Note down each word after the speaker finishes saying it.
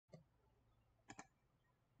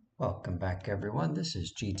Welcome back, everyone. This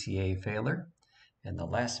is GTA Failer. In the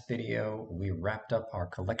last video, we wrapped up our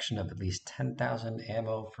collection of at least 10,000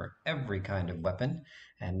 ammo for every kind of weapon.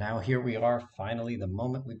 And now here we are, finally, the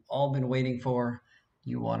moment we've all been waiting for.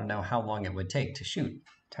 You want to know how long it would take to shoot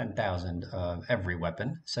 10,000 of every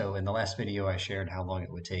weapon. So in the last video, I shared how long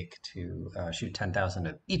it would take to shoot 10,000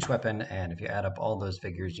 of each weapon. And if you add up all those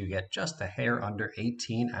figures, you get just a hair under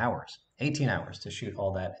 18 hours. 18 hours to shoot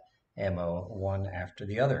all that ammo one after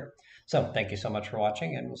the other. So thank you so much for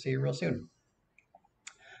watching, and we'll see you real soon.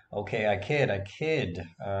 Okay, I kid.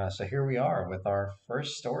 So here we are with our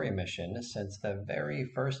first story mission since the very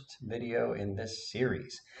first video in this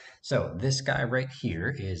series. So this guy right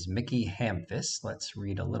here is Mickey Hamfist. Let's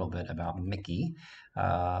read a little bit about Mickey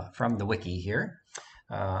from the wiki here.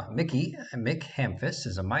 Mick Hamfist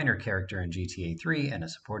is a minor character in GTA 3 and a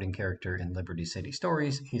supporting character in Liberty City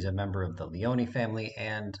Stories. He's a member of the Leone family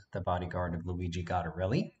and the bodyguard of Luigi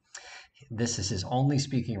Gattarelli. This is his only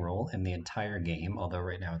speaking role in the entire game, although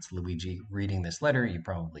right now it's Luigi reading this letter. You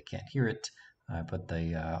probably can't hear it. I put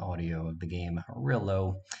the audio of the game real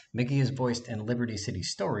low. Mickey is voiced in Liberty City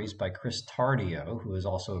Stories by Chris Tardio, who has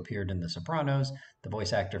also appeared in The Sopranos. The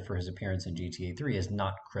voice actor for his appearance in GTA 3 is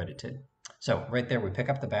not credited. So right there, we pick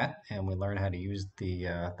up the bat and we learn how to use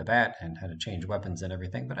the bat and how to change weapons and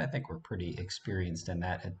everything. But I think we're pretty experienced in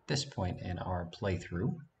that at this point in our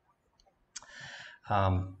playthrough.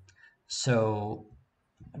 So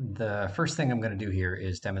the first thing I'm going to do here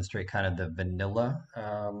is demonstrate kind of the vanilla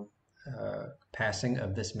passing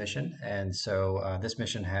of this mission. And so this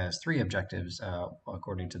mission has three objectives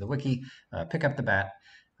according to the wiki. Pick up the bat,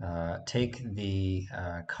 take the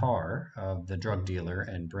car of the drug dealer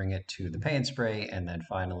and bring it to the pay and spray, and then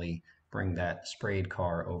finally bring that sprayed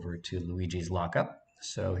car over to Luigi's lockup.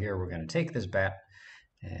 So here we're going to take this bat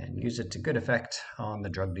and use it to good effect on the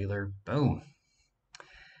drug dealer. Boom.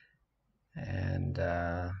 And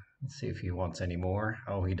let's see if he wants any more.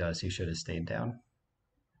 Oh, he does. He should have stayed down.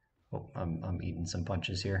 Oh, I'm eating some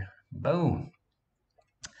punches here. Boom.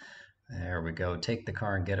 There we go. Take the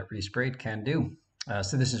car and get it resprayed. Can do.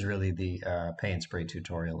 So this is really the pay and spray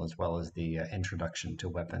tutorial as well as the introduction to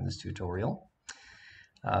weapons tutorial.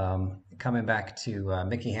 Coming back to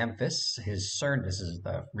Mickey Hamfist, this is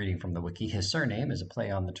the reading from the wiki. His surname is a play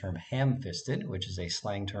on the term ham-fisted, which is a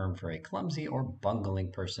slang term for a clumsy or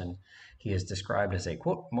bungling person. He is described as a,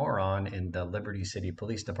 quote, moron in the Liberty City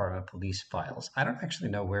Police Department police files. I don't actually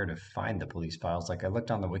know where to find the police files. Like I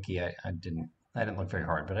looked on the wiki, I didn't look very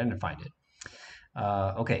hard, but I didn't find it.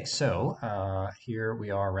 Okay, so here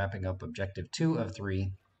we are wrapping up objective 2 of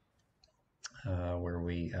 3. Where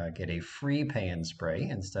we get a free pay and spray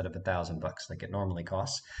instead of $1,000 like it normally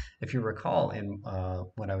costs. If you recall,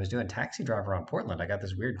 when I was doing Taxi Driver on Portland, I got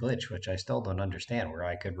this weird glitch, which I still don't understand, where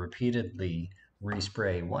I could repeatedly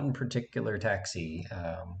respray one particular taxi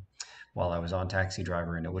while I was on Taxi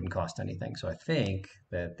Driver, and it wouldn't cost anything. So I think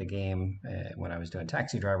that the game, when I was doing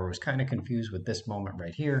Taxi Driver, was kind of confused with this moment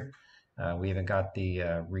right here. We even got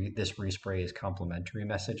the this respray is complimentary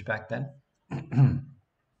message back then.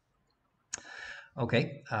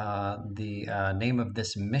 Okay, the name of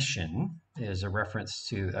this mission is a reference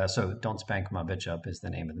to, so Don't Spank My Bitch Up is the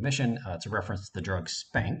name of the mission. It's a reference to the drug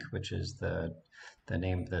Spank, which is the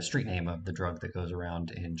street name of the drug that goes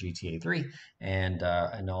around in GTA 3,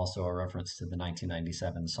 and also a reference to the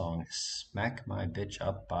 1997 song Smack My Bitch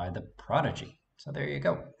Up by the Prodigy. So there you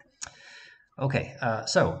go. Okay,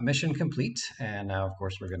 so mission complete, and now of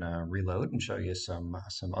course we're gonna reload and show you some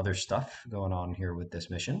other stuff going on here with this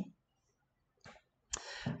mission.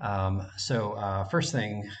 First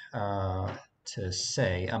thing to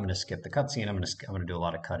say, I'm going to skip the cutscene. I'm going to do a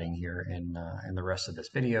lot of cutting here in the rest of this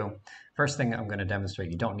video. First thing I'm going to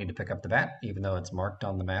demonstrate, you don't need to pick up the bat, even though it's marked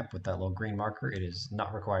on the map with that little green marker. It is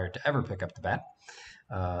not required to ever pick up the bat.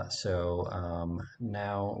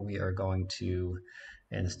 Now we are going to,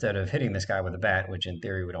 instead of hitting this guy with a bat, which in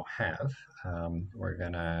theory we don't have, we're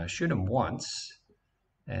going to shoot him once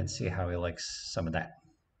and see how he likes some of that.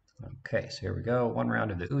 Okay, so here we go. One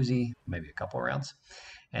round of the Uzi, maybe a couple rounds.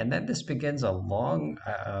 And then this begins a long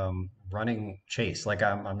running chase. Like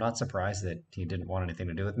I'm not surprised that he didn't want anything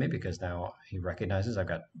to do with me, because now he recognizes I've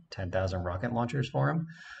got 10,000 rocket launchers for him.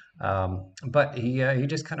 But he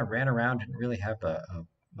just kind of ran around, didn't really have a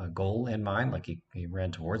goal in mind. Like he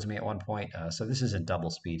ran towards me at one point. So this is a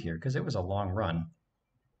double speed here because it was a long run.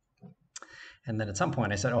 And then at some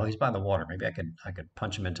point I said, "Oh, he's by the water. Maybe I could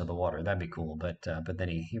punch him into the water. That'd be cool." But then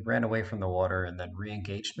he ran away from the water and then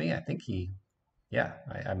re-engaged me. I think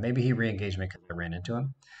maybe he re-engaged me because I ran into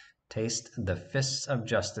him. Taste the fists of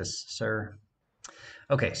justice, sir.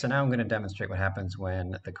 Okay, so now I'm going to demonstrate what happens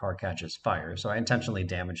when the car catches fire. So I intentionally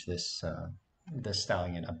damaged this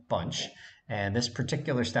stallion a bunch, and this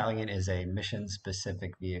particular stallion is a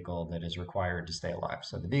mission-specific vehicle that is required to stay alive.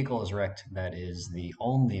 So the vehicle is wrecked. That is the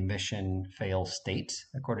only mission fail state,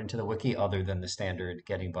 according to the wiki, other than the standard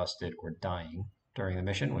getting busted or dying during the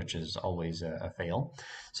mission, which is always a fail.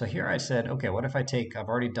 So here I said, okay, what if I've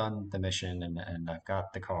already done the mission and I've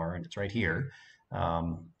got the car and it's right here.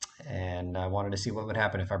 Um, and I wanted to see what would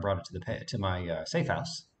happen if I brought it to my safe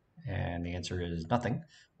house. And the answer is nothing.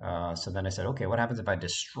 So then I said, okay, what happens if I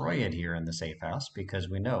destroy it here in the safe house? Because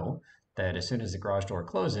we know that as soon as the garage door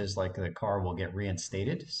closes, like the car will get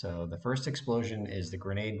reinstated. So the first explosion is the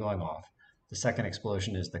grenade going off. The second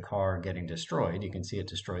explosion is the car getting destroyed. You can see it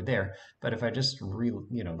destroyed there. But if I just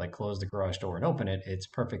like close the garage door and open it, it's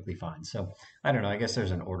perfectly fine. So I don't know. I guess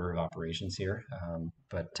there's an order of operations here.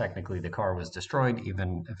 But technically the car was destroyed,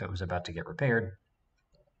 even if it was about to get repaired.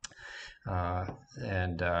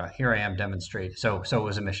 And here I am demonstrating. So it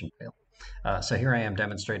was a mission fail. So here I am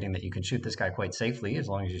demonstrating that you can shoot this guy quite safely as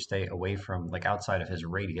long as you stay away from, like, outside of his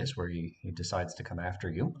radius where he decides to come after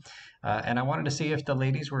you. And I wanted to see if the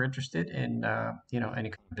ladies were interested in, any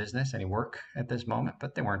kind of business, any work at this moment,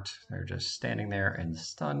 but they weren't. They're just standing there in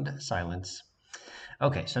stunned silence.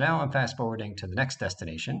 Okay, so now I'm fast forwarding to the next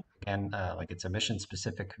destination. And like it's a mission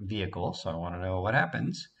specific vehicle, so I want to know what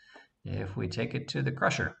happens if we take it to the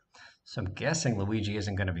crusher. So I'm guessing Luigi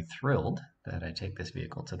isn't going to be thrilled that I take this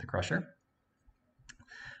vehicle to the crusher.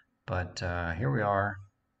 But here we are.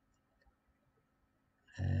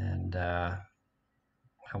 And I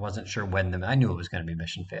wasn't sure when I knew it was going to be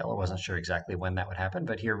mission fail. I wasn't sure exactly when that would happen,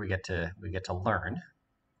 but here we get to learn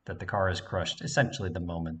that the car is crushed essentially the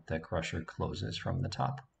moment the crusher closes from the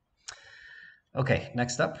top. Okay,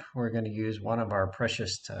 next up, we're going to use one of our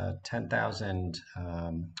precious 10,000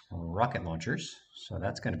 rocket launchers. So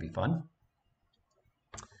that's going to be fun.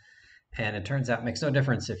 And it turns out it makes no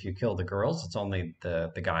difference if you kill the girls. It's only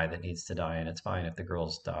the guy that needs to die, and it's fine if the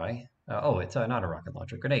girls die. It's not a rocket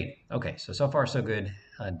launcher, grenade. Okay, so far so good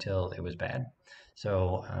until it was bad.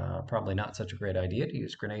 So probably not such a great idea to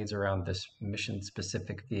use grenades around this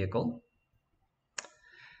mission-specific vehicle.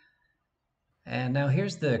 And now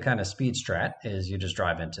here's the kind of speed strat, is you just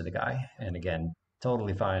drive into the guy. And again,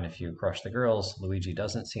 totally fine if you crush the girls. Luigi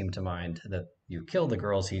doesn't seem to mind that you kill the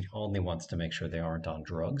girls. He only wants to make sure they aren't on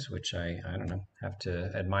drugs, which I don't know, have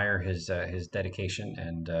to admire his dedication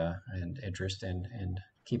and interest in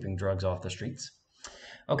keeping drugs off the streets.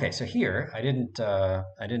 Okay, so here I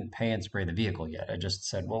didn't pay and spray the vehicle yet. I just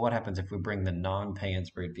said, well, what happens if we bring the non-pay and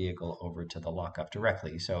sprayed vehicle over to the lockup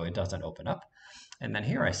directly so it doesn't open up? And then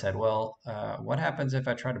here I said, well, what happens if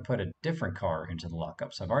I try to put a different car into the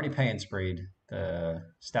lockup? So I've already pay and sprayed the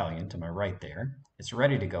stallion to my right there. It's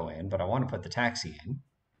ready to go in, but I want to put the taxi in.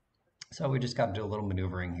 So we just got to do a little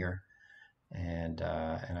maneuvering here. And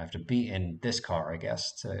I have to be in this car, I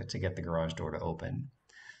guess, to get the garage door to open.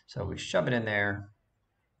 So we shove it in there.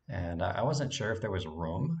 And I wasn't sure if there was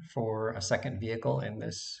room for a second vehicle in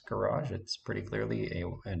this garage. It's pretty clearly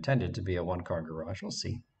intended to be a one-car garage. We'll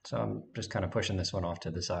see. So I'm just kind of pushing this one off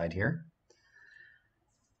to the side here.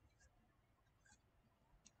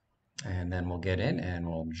 And then we'll get in and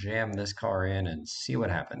we'll jam this car in and see what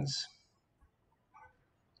happens.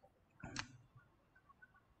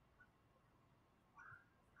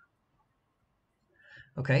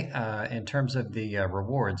 Okay, in terms of the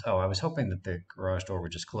rewards, I was hoping that the garage door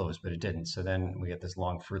would just close, but it didn't. So then we get this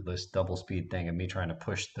long, fruitless double speed thing of me trying to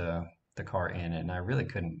push the car in, and I really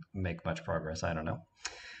couldn't make much progress. I don't know.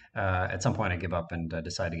 At some point, I give up and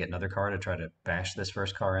decide to get another car to try to bash this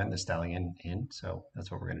first car in, the stallion in. So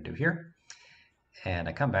that's what we're going to do here. And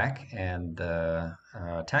I come back, and the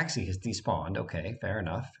taxi has despawned. Okay, fair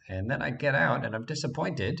enough. And then I get out, and I'm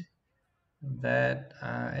disappointed that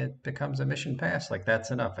it becomes a mission pass. Like, that's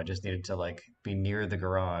enough. I just needed to, like, be near the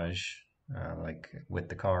garage, like, with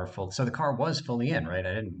the car full. So the car was fully in, right?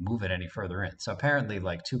 I didn't move it any further in. So apparently,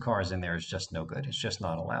 like, 2 cars in there is just no good. It's just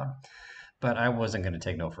not allowed. But I wasn't going to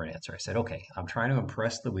take no for an answer. I said, okay, I'm trying to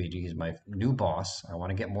impress Luigi. He's my new boss. I want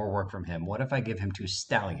to get more work from him. What if I give him 2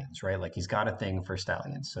 stallions, right? Like, he's got a thing for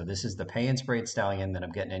stallions. So this is the pay and sprayed stallion that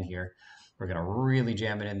I'm getting in here. We're going to really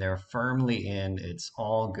jam it in there, firmly in. It's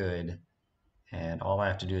all good. And all I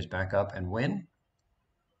have to do is back up and win.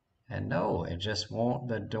 And no, it just won't,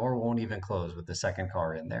 the door won't even close with the second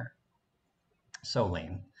car in there. So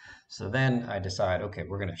lame. So then I decide, okay,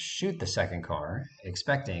 we're going to shoot the second car,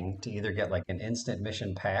 expecting to either get like an instant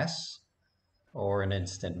mission pass or an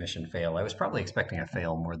instant mission fail. I was probably expecting a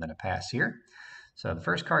fail more than a pass here. So the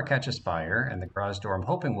first car catches fire and the garage door I'm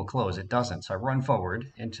hoping will close. It doesn't. So I run forward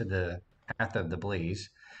into the path of the blaze,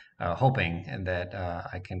 hoping that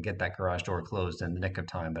I can get that garage door closed in the nick of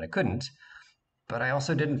time, but I couldn't. But I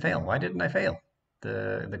also didn't fail. Why didn't I fail?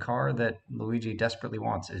 The car that Luigi desperately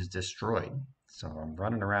wants is destroyed. So I'm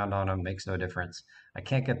running around on him, makes no difference. I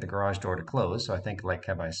can't get the garage door to close, so I think like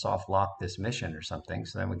have I soft locked this mission or something?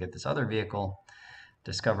 So then we get this other vehicle,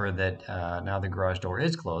 discover that now the garage door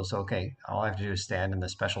is closed. So okay, all I have to do is stand in the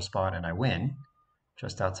special spot and I win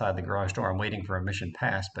just outside the garage door. I'm waiting for a mission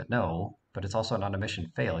pass, but no, but it's also not a mission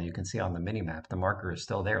fail. You can see on the mini map, the marker is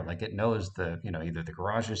still there. Like it knows either the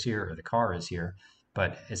garage is here or the car is here,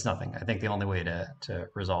 but it's nothing. I think the only way to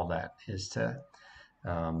resolve that is to,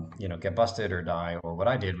 get busted or die, or what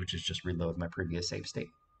I did, which is just reload my previous save state.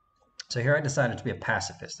 So here I decided to be a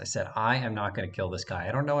pacifist. I said, I am not going to kill this guy.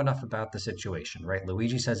 I don't know enough about the situation, right?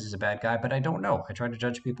 Luigi says he's a bad guy, but I don't know. I try to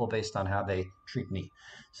judge people based on how they treat me.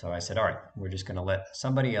 So I said, all right, we're just going to let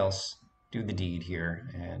somebody else do the deed here.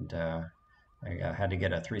 And I had to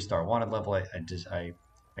get a 3-star wanted level.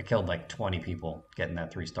 I killed like 20 people getting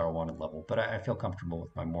that 3-star wanted level, but I feel comfortable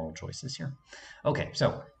with my moral choices here. Okay,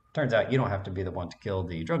 so turns out you don't have to be the one to kill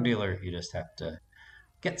the drug dealer. You just have to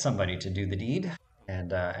get somebody to do the deed. And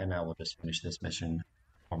now we'll just finish this mission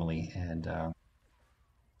normally and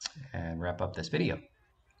wrap up this video.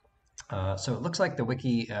 So it looks like the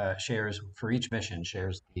wiki shares for each mission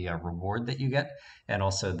shares the reward that you get and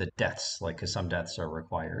also the deaths, like because some deaths are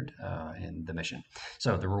required in the mission.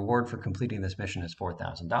 So the reward for completing this mission is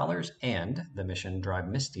 $4,000, and the mission Drive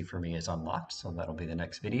Misty for me is unlocked. So that'll be the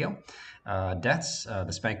next video. Deaths: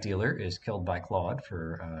 the spank dealer is killed by Claude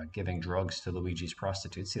for giving drugs to Luigi's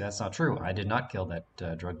prostitutes. See, that's not true. I did not kill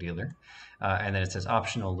that drug dealer. And then it says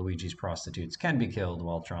optional: Luigi's prostitutes can be killed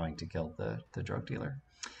while trying to kill the drug dealer.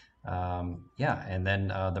 And then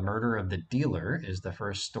the murder of the dealer is the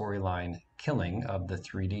first storyline killing of the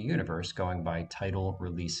 3D universe, going by title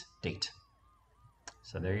release date.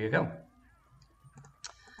 So there you go.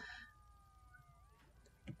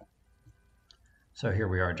 So here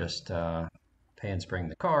we are, just pay and spraying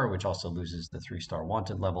the car, which also loses the 3-star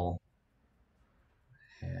wanted level,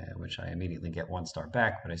 which I immediately get 1 star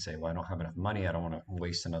back. But I say, well, I don't have enough money. I don't want to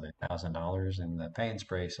waste another $1,000 in the pay and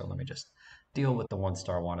spray. So let me just deal with the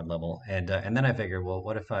 1-star wanted level. And then I figure, well,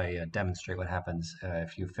 what if I demonstrate what happens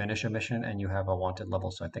if you finish a mission and you have a wanted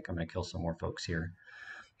level? So I think I'm going to kill some more folks here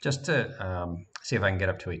just to see if I can get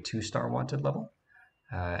up to a 2-star wanted level.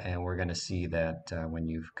 And we're going to see that when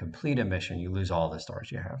you complete a mission, you lose all the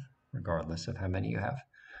stars you have, regardless of how many you have.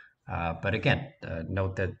 But again,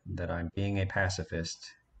 note that I'm being a pacifist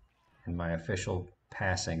in my official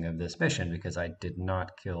passing of this mission because I did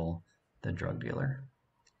not kill the drug dealer.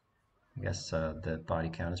 I guess the body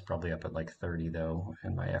count is probably up at like 30 though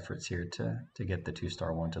in my efforts here to get the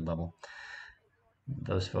 2-star wanted level.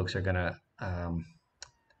 Those folks are gonna,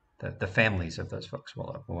 the families of those folks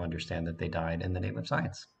will understand that they died in the name of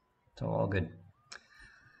science. So all good.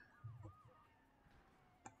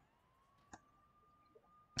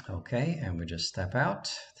 Okay, and we just step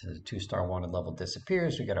out. The 2-star wanted level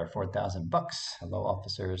disappears. We get our 4,000 bucks. Hello,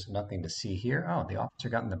 officers. Nothing to see here. Oh, the officer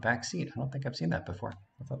got in the back seat. I don't think I've seen that before.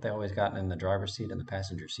 I thought they always got in the driver's seat and the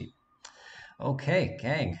passenger seat. Okay,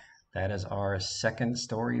 gang. That is our 2nd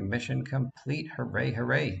story mission complete. Hooray,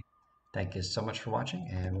 hooray. Thank you so much for watching,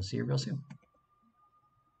 and we'll see you real soon.